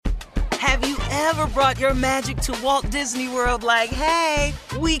Have you ever brought your magic to Walt Disney World like, hey,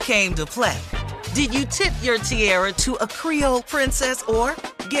 we came to play? Did you tip your tiara to a Creole princess or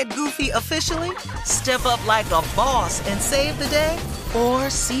get goofy officially? Step up like a boss and save the day? Or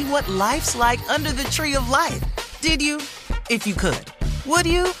see what life's like under the tree of life? Did you? If you could. Would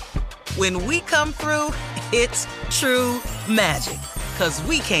you? When we come through, it's true magic. 'Cause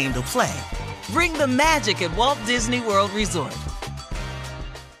we came to play. Bring the magic at Walt Disney World Resort.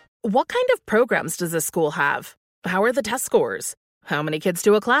 What kind of programs does this school have? How are the test scores? How many kids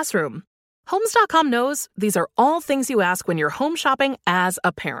do a classroom? Homes.com knows these are all things you ask when you're home shopping as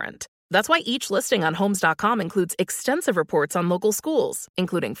a parent. That's why each listing on Homes.com includes extensive reports on local schools,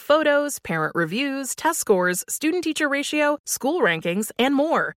 including photos, parent reviews, test scores, student-teacher ratio, school rankings, and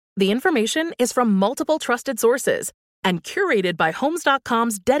more. The information is from multiple trusted sources and curated by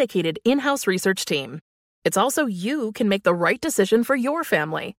Homes.com's dedicated in-house research team. It's also you can make the right decision for your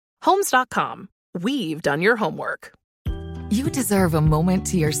family. Homes.com. We've done your homework. You deserve a moment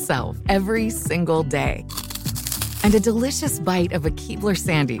to yourself every single day. And a delicious bite of a Keebler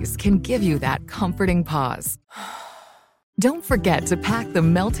Sandies can give you that comforting pause. Don't forget to pack the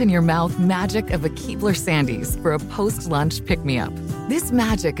melt-in-your-mouth magic of a Keebler Sandies for a post-lunch pick-me-up. This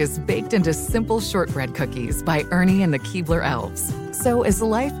magic is baked into simple shortbread cookies by Ernie and the Keebler Elves. So as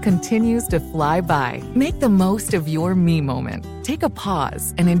life continues to fly by, make the most of your me moment. Take a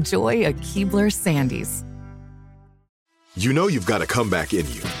pause and enjoy a Keebler Sandies. You know you've got a comeback in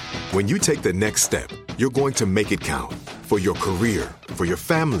you. When you take the next step, you're going to make it count. For your career, for your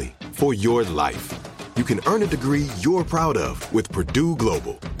family, for your life. You can earn a degree you're proud of with Purdue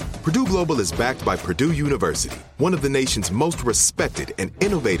Global. Purdue Global is backed by Purdue University, one of the nation's most respected and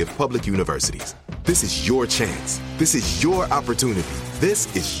innovative public universities. This is your chance. This is your opportunity.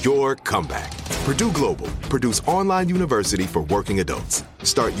 This is your comeback. Purdue Global, Purdue's online university for working adults.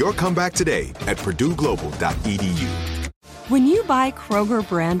 Start your comeback today at purdueglobal.edu. When you buy Kroger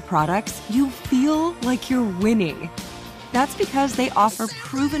brand products, you feel like you're winning. That's because they offer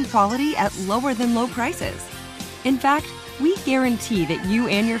proven quality at lower than low prices. In fact, we guarantee that you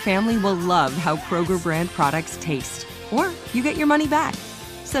and your family will love how Kroger brand products taste, or you get your money back.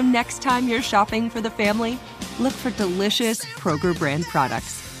 So next time you're shopping for the family, look for delicious Kroger brand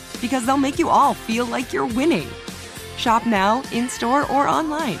products, because they'll make you all feel like you're winning. Shop now, in-store, or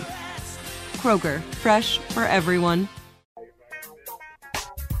online. Kroger, fresh for everyone.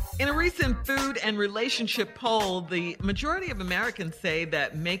 In a recent food and relationship poll, the majority of Americans say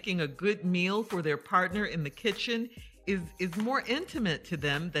that making a good meal for their partner in the kitchen is more intimate to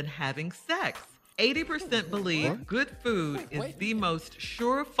them than having sex. 80% believe good food is the most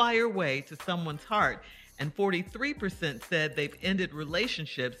surefire way to someone's heart, and 43% said they've ended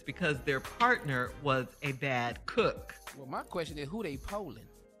relationships because their partner was a bad cook. Well, my question is, who they polling?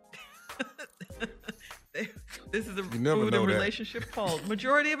 This is a food and relationship poll.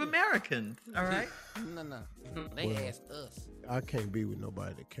 Majority of Americans, all right? No. They asked us. I can't be with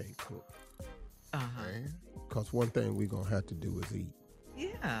nobody that can't cook. Because one thing we're going to have to do is eat.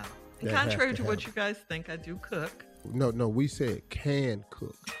 Yeah. And contrary to what you guys think, I do cook. No, we said can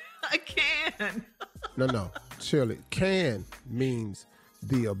cook. I can. No. Shirley, can means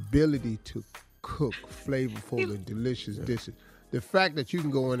the ability to cook flavorful and delicious dishes. The fact that you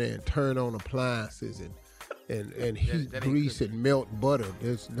can go in there and turn on appliances and heat grease and melt butter,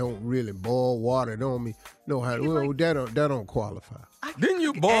 just don't really boil water. Don't know how. Well, that don't qualify. Didn't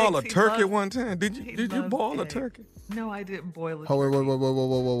you boil a turkey one time? Did you boil a turkey? No, I didn't boil a turkey.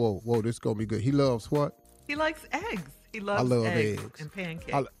 Whoa, this is gonna be good. He loves what? He likes eggs. He loves I love eggs and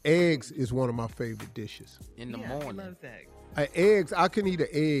pancakes. Eggs is one of my favorite dishes. In the morning. He loves eggs. Eggs, I can eat an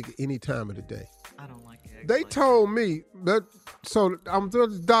egg any time of the day. I don't like eggs. They told me that, so I'm to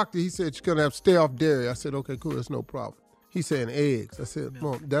the doctor. He said you're gonna have to stay off dairy. I said, okay, cool, that's no problem. He said eggs. I said,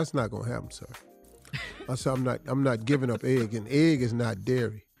 Mom, that's not gonna happen, sir. I said, I'm not giving up egg, and egg is not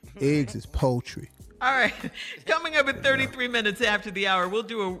dairy. Eggs is poultry. All right, coming up at 33 minutes after the hour, we'll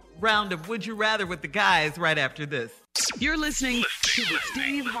do a round of Would You Rather with the guys right after this. You're listening to the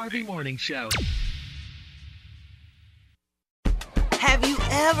Steve Harvey Morning Show. Have you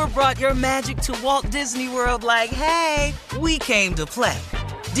ever brought your magic to Walt Disney World like, hey, we came to play?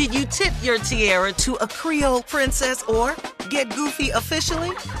 Did you tip your tiara to a Creole princess or get goofy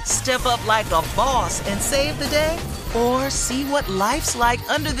officially? Step up like a boss and save the day? Or see what life's like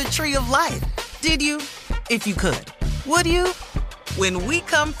under the tree of life? Did you? If you could. Would you? When we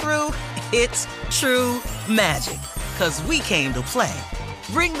come through, it's true magic. 'Cause we came to play.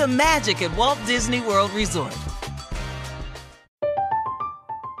 Bring the magic at Walt Disney World Resort.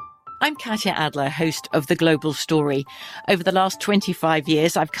 I'm Katya Adler, host of The Global Story. Over the last 25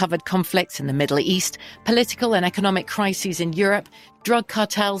 years, I've covered conflicts in the Middle East, political and economic crises in Europe, drug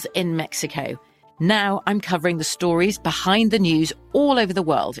cartels in Mexico. Now I'm covering the stories behind the news all over the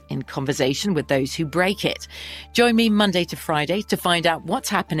world in conversation with those who break it. Join me Monday to Friday to find out what's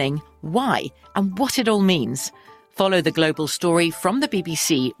happening, why, and what it all means. Follow The Global Story from the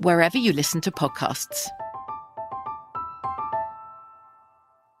BBC wherever you listen to podcasts.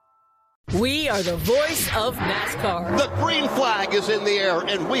 We are the voice of NASCAR. The green flag is in the air,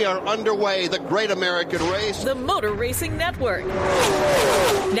 and we are underway. The Great American Race. The Motor Racing Network.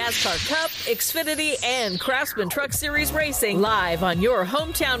 NASCAR Cup, Xfinity, and Craftsman Truck Series Racing live on your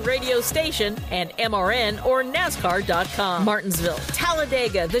hometown radio station and MRN or NASCAR.com. Martinsville,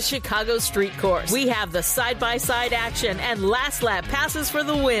 Talladega, the Chicago Street Course. We have the side-by-side action and last lap passes for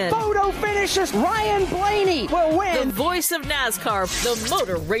the win. Photo finishes. Ryan Blaney will win. The voice of NASCAR, the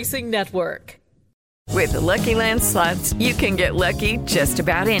Motor Racing Network. With the Lucky Land Slots, you can get lucky just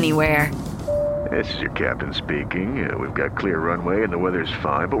about anywhere. This is your captain speaking. We've got clear runway and the weather's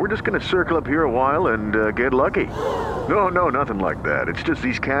fine, but we're just going to circle up here a while and get lucky. No, nothing like that. It's just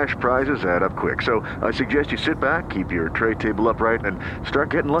these cash prizes add up quick. So I suggest you sit back, keep your tray table upright, and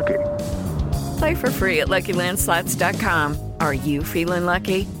start getting lucky. Play for free at LuckyLandSlots.com. Are you feeling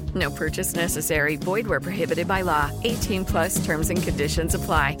lucky? No purchase necessary. Void where prohibited by law. 18+ terms and conditions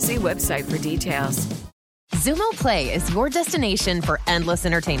apply. See website for details. Xumo Play is your destination for endless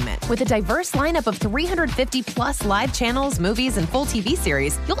entertainment. With a diverse lineup of 350+ live channels, movies, and full TV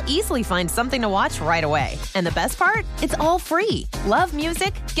series, you'll easily find something to watch right away. And the best part? It's all free. Love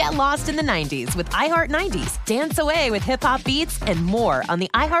music? Get lost in the 90s with iHeart 90s, dance away with hip-hop beats, and more on the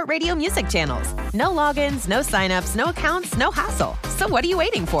iHeartRadio music channels. No logins, no signups, no accounts, no hassle. So what are you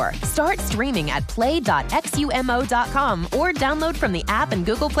waiting for? Start streaming at play.xumo.com or download from the app and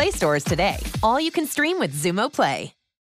Google Play stores today. All you can stream with Xumo Play.